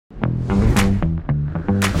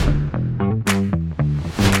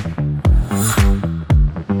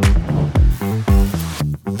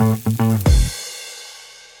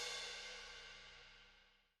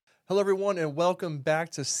everyone, and welcome back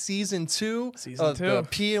to Season 2 of the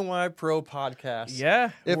PNY Pro Podcast. Yeah.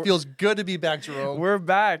 It feels good to be back, Jerome. We're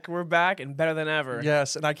back, and better than ever.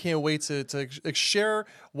 Yes, and I can't wait to share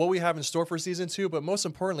what we have in store for Season 2, but most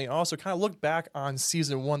importantly, also kind of look back on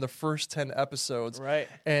Season 1, the first 10 episodes. Right.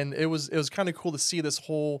 And it was kind of cool to see this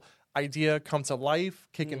whole idea come to life,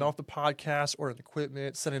 kicking off the podcast, ordering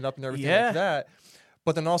equipment, setting it up and everything like that.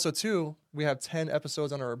 But then also, too, we have 10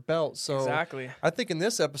 episodes under our belt. So exactly. I think in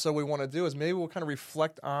this episode, what we want to do is maybe we'll kind of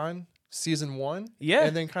reflect on Season 1. Yeah.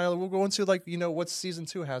 And then kind of we'll go into, like, what Season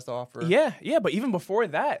 2 has to offer. Yeah. But even before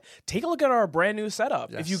that, take a look at our brand new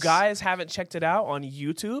setup. Yes. If you guys haven't checked it out on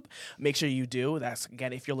YouTube, make sure you do. That's,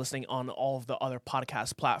 again, if you're listening on all of the other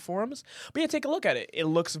podcast platforms. But yeah, take a look at it. It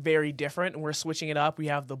looks very different. We're switching it up. We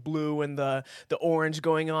have the blue and the orange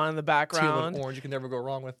going on in the background. Teal and orange. You can never go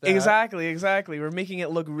wrong with that. Exactly. We're making it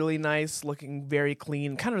look really nice, looking very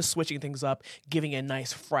clean, kind of switching things up, giving a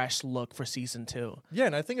nice, fresh look for Season 2. Yeah,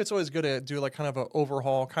 and I think it's always good to do like kind of an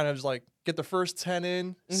overhaul, kind of just like get the first 10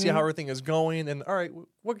 in, see how everything is going, and all right,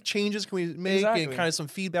 what changes can we make, and kind of some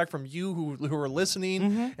feedback from you who are listening,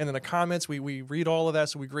 and then the comments, we read all of that,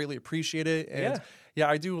 so we greatly appreciate it. And yeah,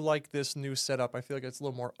 I do like this new setup. I feel like it's a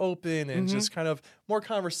little more open and just kind of more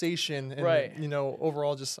conversation, and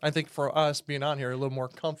overall, just I think for us being on here, a little more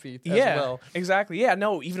comfy as well. Exactly. Yeah,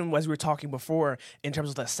 no, even as we were talking before, in terms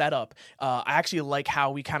of the setup, I actually like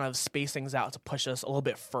how we kind of space things out to push us a little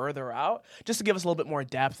bit further out, just to give us a little bit more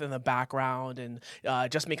depth in the background, and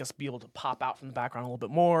just make us be able to pop out from the background a little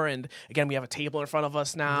bit more. And again, we have a table in front of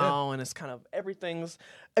us now, and it's kind of everything's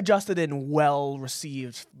adjusted and well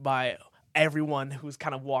received by everyone who's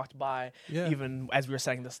kind of walked by, even as we were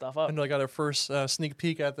setting this stuff up. I know I got our first sneak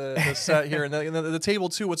peek at the set here, and the table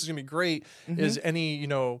too. What's going to be great is any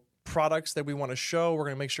products that we want to show. We're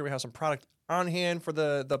going to make sure we have some product on hand for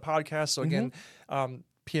the podcast. So again,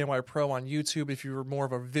 PNY Pro on YouTube if you're more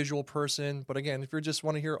of a visual person. But again, if you just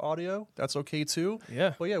want to hear audio, that's okay too.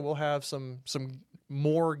 Yeah. But yeah, we'll have some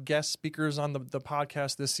more guest speakers on the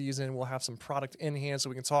podcast this season. We'll have some product in hand so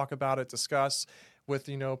we can talk about it, discuss with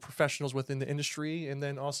professionals within the industry, and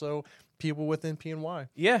then also people within PNY.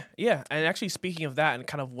 Yeah. And actually, speaking of that and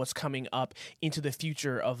kind of what's coming up into the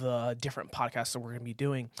future of the different podcasts that we're going to be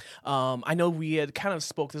doing, I know we had kind of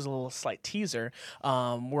spoke, there's a little slight teaser.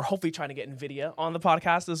 We're hopefully trying to get NVIDIA on the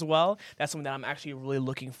podcast as well. That's something that I'm actually really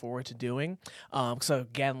looking forward to doing. So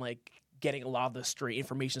again, like, getting a lot of the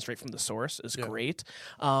information straight from the source is great.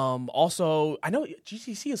 Also, I know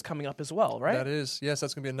GTC is coming up as well, right? That is. Yes,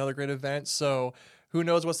 that's going to be another great event. So who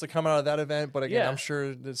knows what's to come out of that event. But again, I'm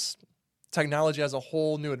sure this technology as a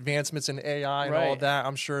whole, new advancements in AI and all of that.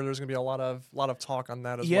 I'm sure there's going to be a lot of talk on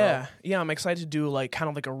that as well. Yeah, I'm excited to do like kind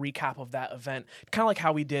of like a recap of that event, kind of like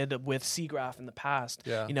how we did with SIGGRAPH in the past.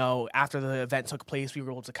 Yeah. After the event took place, we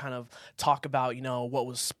were able to kind of talk about, what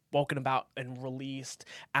was spoken about and released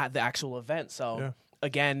at the actual event. So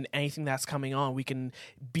again, anything that's coming on, we can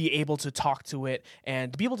be able to talk to it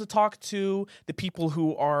and be able to talk to the people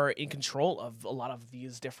who are in control of a lot of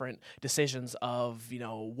these different decisions of,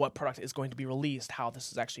 what product is going to be released, how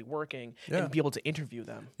this is actually working, and be able to interview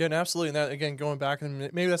them. Yeah, and absolutely. And that, again, going back, and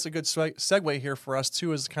maybe that's a good segue here for us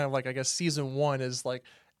too, is kind of like, I guess, Season 1 is like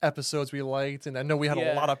episodes we liked, and I know we had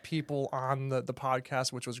a lot of people on the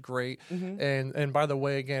podcast, which was great. And by the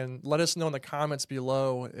way, again, let us know in the comments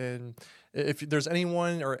below, and if there's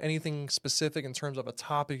anyone or anything specific in terms of a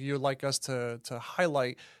topic you would like us to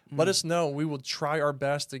highlight, let us know. We will try our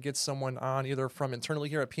best to get someone on, either from internally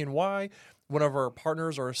here at PNY, one of our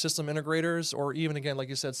partners or system integrators, or even, again, like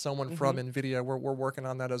you said, someone from NVIDIA. We're working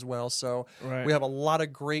on that as well. So we have a lot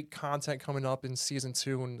of great content coming up in Season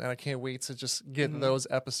 2, and I can't wait to just get those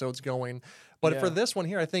episodes going. But for this one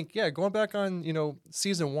here, I think, going back on,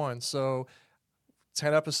 Season 1, so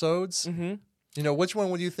 10 episodes. Which one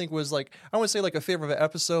would you think was, like, I wouldn't say like a favorite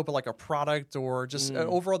episode, but like a product or just an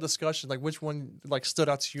overall discussion, like which one like stood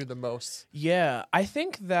out to you the most? Yeah, I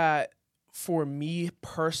think that for me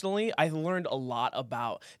personally, I learned a lot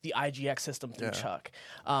about the IGX system through Chuck.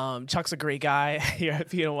 Chuck's a great guy here at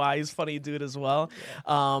PNY. He's a funny dude as well.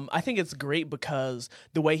 I think it's great because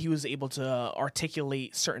the way he was able to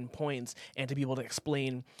articulate certain points and to be able to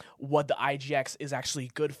explain what the IGX is actually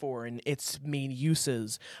good for and its main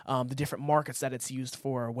uses, the different markets that it's used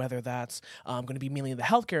for, whether that's going to be mainly in the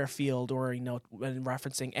healthcare field or, when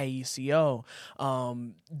referencing AECO.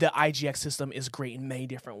 The IGX system is great in many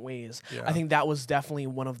different ways. I think that was definitely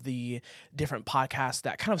one of the different podcasts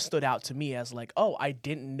that kind of stood out to me as like, oh, I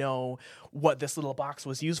didn't know what this little box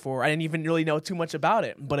was used for. I didn't even really know too much about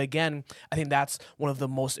it. But again, I think that's one of the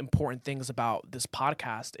most important things about this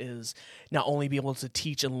podcast is not only be able to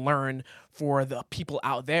teach and learn for the people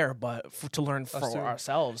out there, but to learn for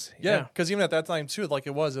ourselves. Yeah, because even at that time too, like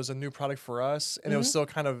it was a new product for us, and it was still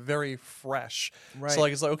kind of very fresh. Right. So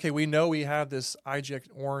like it's like, okay, we know we have this IGX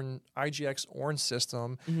orange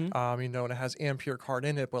system, you know, and it has Ampere card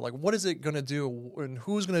in it, but like what is it going to do, and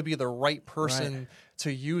who's going to be the right person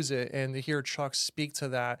to use it? And to hear Chuck speak to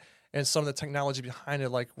that, and some of the technology behind it,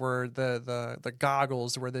 like where the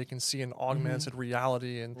goggles where they can see in augmented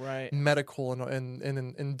reality and medical and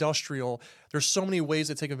industrial. There's so many ways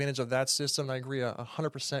to take advantage of that system. And I agree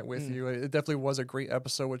 100% with you. It definitely was a great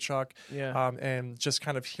episode with Chuck. Yeah. And just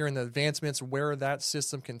kind of hearing the advancements where that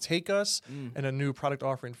system can take us and a new product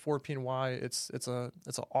offering for PNY. It's an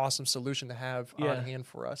awesome solution to have on hand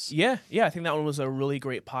for us. Yeah. I think that one was a really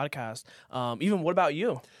great podcast. Even what about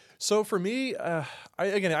you? So for me,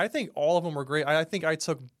 I think all of them were great. I think I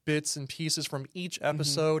took bits and pieces from each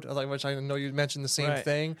episode, like which I know you mentioned the same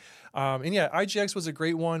thing. And yeah, IGX was a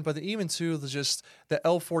great one, but even too, just the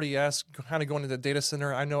L40S kind of going to the data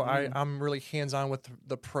center. I know I'm really hands-on with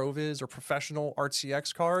the ProViz or professional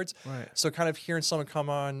RTX cards. Right. So kind of hearing someone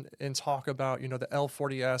come on and talk about, you know, the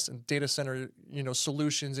L40S and data center, you know,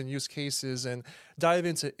 solutions and use cases and dive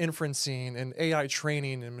into inferencing and AI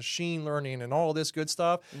training and machine learning and all this good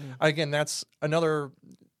stuff. Again, that's another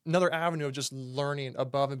avenue of just learning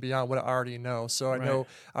above and beyond what I already know. So I know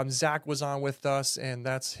Zach was on with us, and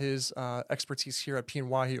that's his expertise here at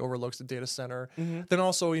PNY. He overlooks the data center. Then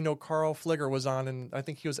also, you know, Carl Fligger was on, and I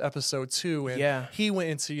think he was episode 2, and he went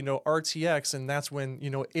into, you know, RTX, and that's when, you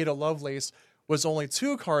know, Ada Lovelace was only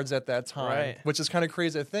 2 cards at that time, which is kind of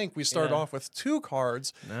crazy to think. We started off with 2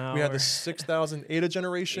 cards. We had the 6000 Ada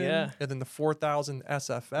generation, and then the 4000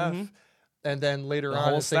 SFF. And then later on,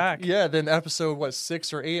 whole stack. Then episode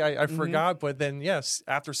 6 or 8, I forgot. But then yes,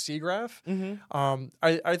 after SIGGRAPH,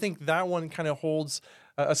 I think that one kind of holds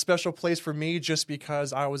a special place for me just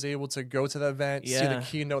because I was able to go to the event, see the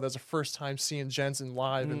keynote. That's the first time seeing Jensen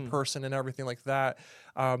live in person and everything like that.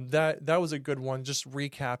 That was a good one. Just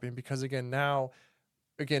recapping, because again now.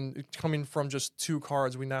 Again, coming from just 2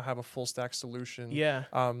 cards, we now have a full stack solution.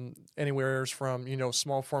 Anywhere from, you know,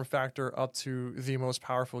 small form factor up to the most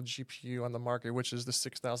powerful GPU on the market, which is the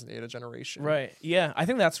 6000 Ada generation. Right. Yeah, I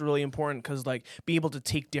think that's really important because like be able to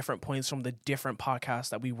take different points from the different podcasts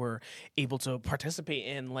that we were able to participate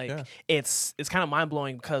in. Like it's kind of mind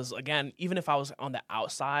blowing because again, even if I was on the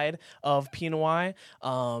outside of PNY,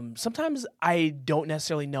 sometimes I don't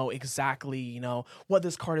necessarily know exactly, you know, what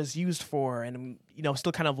this card is used for, and you know,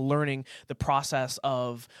 still kind of learning the process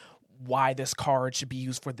of why this card should be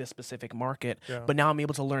used for this specific market. But now I'm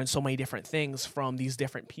able to learn so many different things from these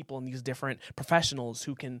different people and these different professionals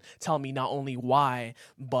who can tell me not only why,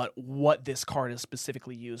 but what this card is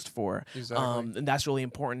specifically used for. And that's really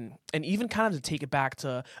important. And even kind of to take it back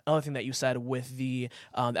to another thing that you said with the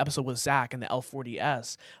episode with Zach and the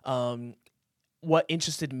L40S, what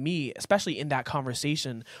interested me, especially in that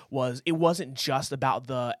conversation, was it wasn't just about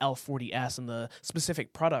the L40S and the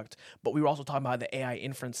specific product, but we were also talking about the AI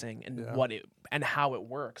inferencing and what it and how it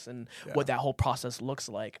works and what that whole process looks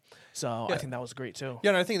like. So I think that was great too. Yeah,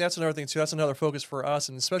 and I think that's another thing too. That's another focus for us,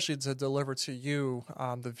 and especially to deliver to you,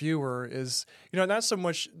 the viewer, is, you know, not so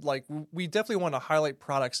much like we definitely want to highlight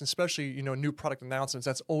products, especially, you know, new product announcements.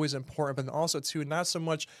 That's always important, but also too not so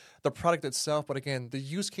much the product itself, but again the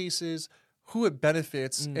use cases, who it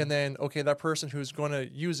benefits, and then, okay, that person who's going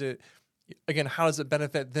to use it, again, how does it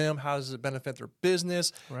benefit them? How does it benefit their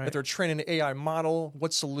business? If they're training an AI model,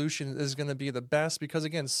 what solution is going to be the best? Because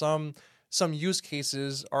again, some use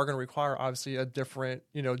cases are going to require obviously a different,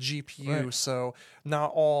 you know, GPU. So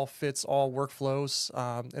not all fits all workflows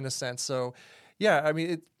in a sense. So yeah, I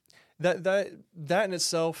mean, that in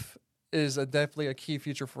itself is definitely a key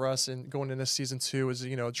feature for us in going into season 2, is,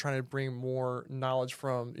 you know, trying to bring more knowledge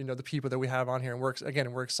from, you know, the people that we have on here, and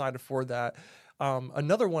we're excited for that.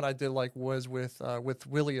 Another one I did like was with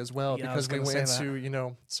Willie as well, because we went into, you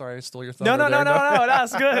know, sorry, I stole your thunder. No,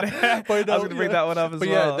 that's good. But I was going to bring that one up as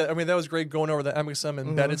well. But yeah, I mean, that was great going over the MXM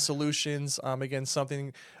embedded solutions. Again,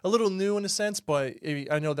 something a little new in a sense, but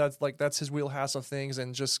I know that's his wheelhouse of things,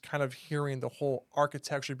 and just kind of hearing the whole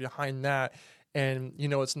architecture behind that. And, you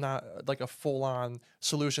know, it's not like a full-on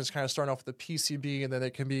solution. It's kind of starting off with the PCB, and then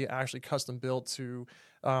it can be actually custom built to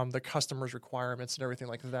the customer's requirements and everything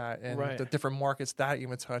like that, and the different markets that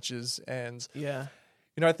even touches. And, you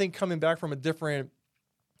know, I think coming back from a different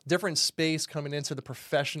space, coming into the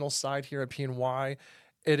professional side here at PNY,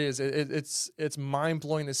 It is. It's mind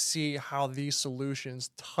blowing to see how these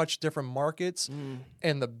solutions touch different markets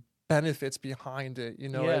and the benefits behind it. You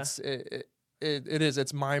know,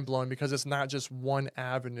 it's mind blowing because it's not just one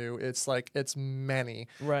avenue. It's like it's many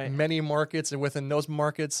markets, and within those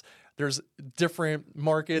markets, there's different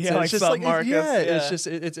markets. Yeah, and like it's just sub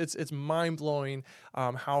markets. It's mind blowing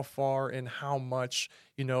how far and how much,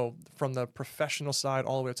 you know, from the professional side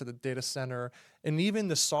all the way up to the data center. And even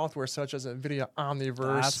the software such as NVIDIA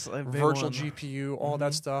Omniverse, virtual GPU, all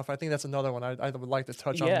that stuff. I think that's another one I would like to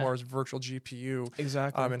touch on more is virtual GPU.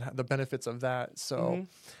 Exactly. And the benefits of that. So,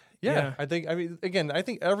 I think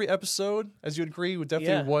every episode, as you would agree,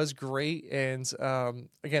 definitely was great. And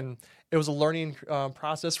again, it was a learning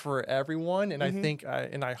process for everyone. And I think,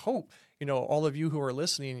 and I hope, you know, all of you who are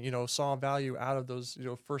listening, you know, saw value out of those, you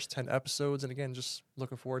know, first 10 episodes. And again, just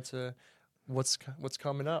looking forward to what's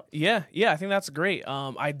coming up. Yeah, I think that's great.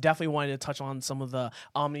 I definitely wanted to touch on some of the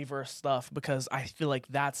Omniverse stuff because I feel like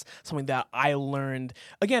that's something that I learned,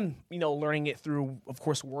 again, you know, learning it through, of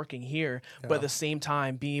course, working here, but at the same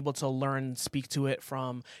time being able to learn, speak to it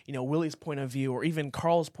from, you know, Willie's point of view or even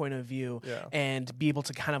Carl's point of view, and be able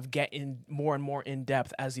to kind of get in more and more in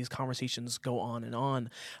depth as these conversations go on and on.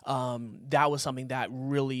 That was something that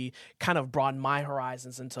really kind of broadened my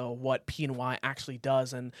horizons into what P&Y actually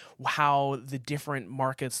does and how the different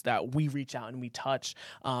markets that we reach out and we touch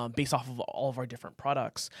based off of all of our different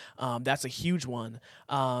products. That's a huge one.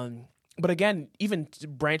 But again, even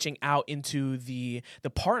branching out into the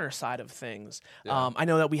partner side of things, I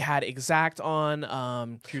know that we had Exact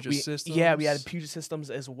on. Puget Systems. Yeah, we had Puget Systems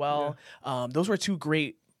as well. Yeah. Those were two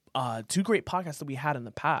great podcasts that we had in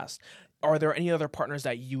the past. Are there any other partners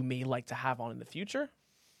that you may like to have on in the future?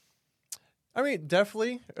 I mean,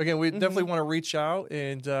 definitely. Again, we definitely want to reach out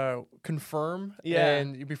and confirm.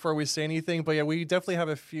 And before we say anything, but we definitely have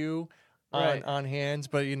a few on hand.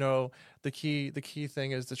 But you know, the key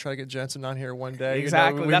thing is to try to get Jensen on here one day.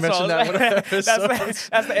 Exactly. You know, we mentioned that one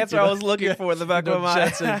that's the answer I was looking for in the back of my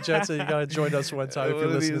mind. Jensen, you gotta join us one time if you're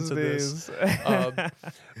listening to this. But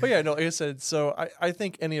like I said, so I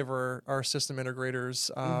think any of our system integrators,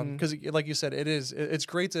 because like you said, it's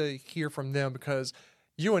great to hear from them because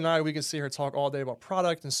you and I, we can sit here and talk all day about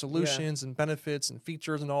product and solutions and benefits and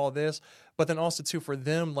features and all of this. But then also, too, for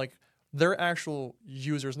them, like, they're actual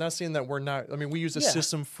users. Not saying that we're not. I mean, we use the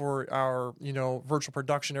system for our, you know, virtual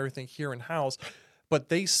production, everything here in-house. But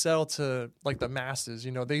they sell to, like, the masses.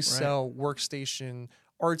 You know, they sell workstation,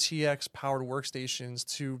 RTX-powered workstations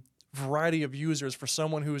to variety of users for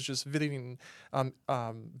someone who is just editing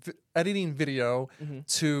video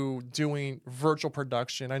to doing virtual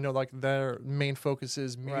production. I know like their main focus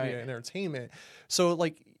is media and entertainment. So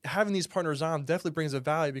like having these partners on definitely brings a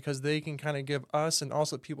value because they can kind of give us and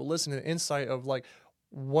also people listening an insight of like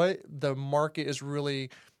what the market is really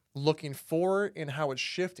looking for and how it's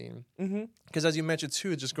shifting. Because as you mentioned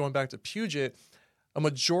too, just going back to Puget, a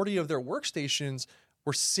majority of their workstations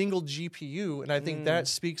were single GPU, and I think that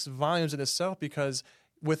speaks volumes in itself because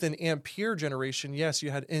with an Ampere generation, yes, you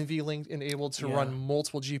had NVLink enabled to run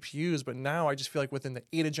multiple GPUs, but now I just feel like within the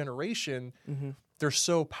Ada generation, they're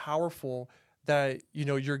so powerful that, you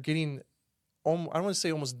know, you're getting, I don't want to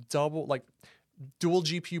say almost double, like dual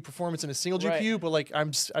GPU performance in a single GPU, but like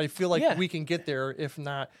I feel like we can get there if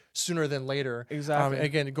not sooner than later. Exactly.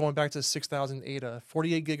 Again, going back to 6000 Ada,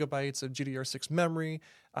 48 gigabytes of GDDR6 memory.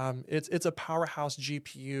 It's a powerhouse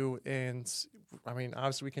GPU, and I mean,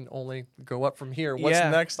 obviously we can only go up from here. What's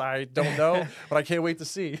next? I don't know, but I can't wait to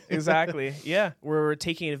see. Exactly. Yeah, we're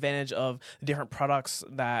taking advantage of the different products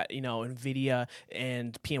that, you know, NVIDIA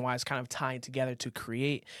and P&Y is kind of tying together to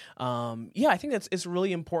create. I think it's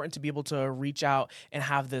really important to be able to reach out and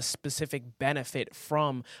have this specific benefit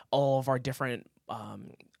from all of our different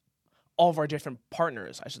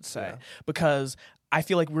partners, I should say, because I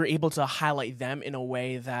feel like we're able to highlight them in a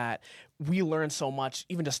way that we learn so much,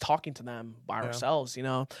 even just talking to them by ourselves, you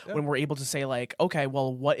know, when we're able to say like, okay,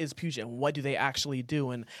 well, what is Puget and what do they actually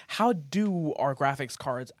do? And how do our graphics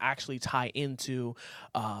cards actually tie into,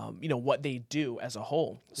 you know, what they do as a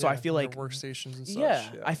whole? So I feel like workstations and such.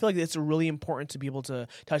 I feel like it's really important to be able to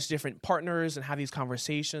touch different partners and have these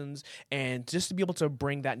conversations and just to be able to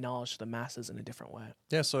bring that knowledge to the masses in a different way.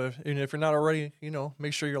 Yeah. So if you're not already, you know,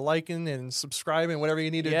 make sure you're liking and subscribing, whatever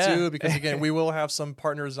you need to do, because again, we will have some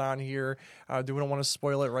partners on here. We don't want to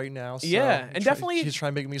spoil it right now. So and definitely he's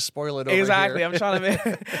trying to make me spoil it. Exactly, over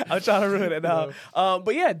here. I'm trying to ruin it now.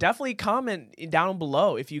 But yeah, definitely comment down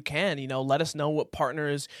below if you can. You know, let us know what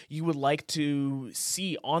partners you would like to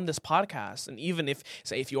see on this podcast, and even if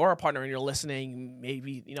you are a partner and you're listening,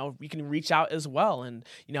 maybe you can reach out as well, and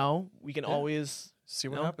we can always see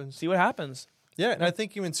what happens. See what happens. Yeah, and I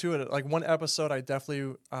think even too, like one episode, I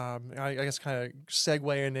definitely, I guess, kind of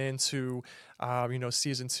segueing into,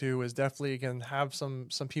 season 2 is definitely again have some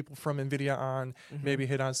people from NVIDIA on, maybe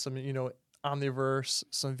hit on some, Omniverse,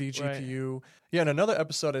 some vGPU. Right. Yeah, and another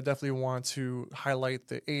episode, I definitely want to highlight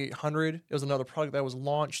the A800. It was another product that was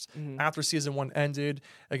launched after season 1 ended.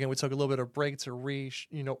 Again, we took a little bit of break to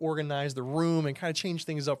organize the room and kind of change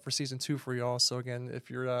things up for season 2 for y'all. So again, if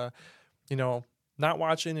you're, not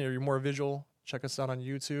watching or you're more visual, check us out on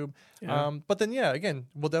YouTube. Yeah. But then, again,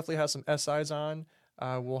 we'll definitely have some SIs on.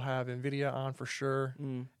 We'll have NVIDIA on for sure.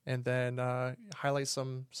 And then highlight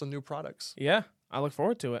some new products. Yeah, I look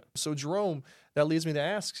forward to it. So, Jerome, that leads me to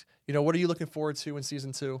ask, what are you looking forward to in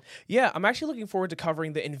season 2? Yeah, I'm actually looking forward to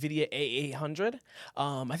covering the NVIDIA A800.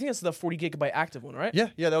 I think that's the 40 gigabyte active one, right? Yeah,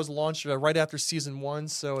 that was launched right after season 1,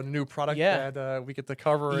 so a new product that we get to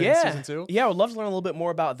cover in season 2. Yeah, I would love to learn a little bit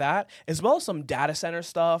more about that, as well as some data center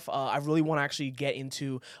stuff. I really want to actually get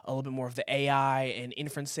into a little bit more of the AI and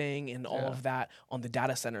inferencing and all of that on the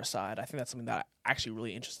data center side. I think that's something that actually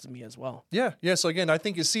really interests me as well. Yeah. So again, I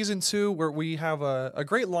think in season 2, where we have a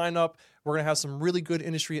great lineup, we're going to have some really good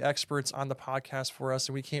industry experts on the podcast for us,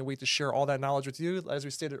 and we can't wait to share all that knowledge with you. As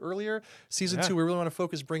we stated earlier, season 2, we really want to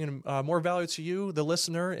focus bringing more value to you, the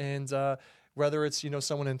listener, and whether it's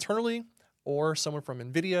someone internally or someone from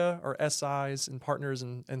NVIDIA or SIs and partners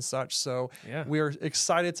and such. So we are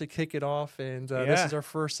excited to kick it off, and this is our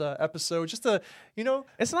first episode. Just to,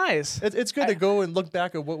 it's nice. It's good to go and look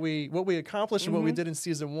back at what we accomplished and what we did in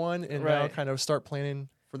season 1, and now kind of start planning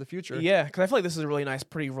for the future. Yeah, because I feel like this is a really nice,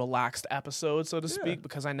 pretty relaxed episode, so to speak,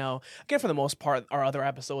 because I know, again, for the most part, our other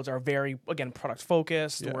episodes are very, again, product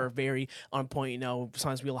focused. We're very on point.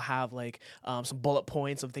 Sometimes we'll have like some bullet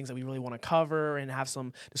points of things that we really want to cover and have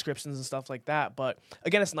some descriptions and stuff like that. But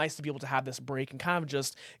again, it's nice to be able to have this break and kind of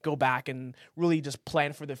just go back and really just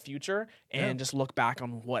plan for the future and just look back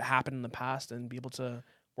on what happened in the past and be able to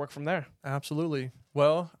work from there. Absolutely.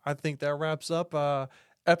 Well, I think that wraps up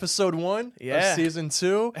episode 1 of season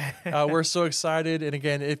 2. We're so excited. And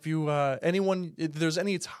again, if there's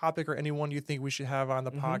any topic or anyone you think we should have on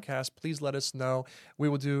the podcast, please let us know. We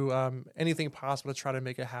will do anything possible to try to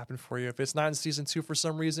make it happen for you. If it's not in season 2 for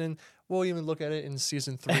some reason, we'll even look at it in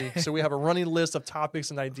season 3. So we have a running list of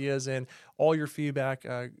topics and ideas, and all your feedback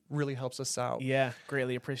really helps us out. Yeah,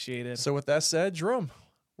 greatly appreciated. So with that said, Jerome,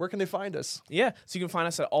 where can they find us? Yeah, so you can find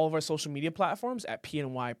us at all of our social media platforms at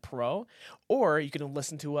PNY Pro, or you can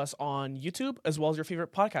listen to us on YouTube as well as your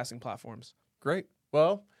favorite podcasting platforms. Great.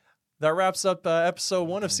 Well, that wraps up episode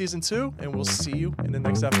 1 of season 2, and we'll see you in the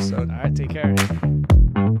next episode. All right, take care.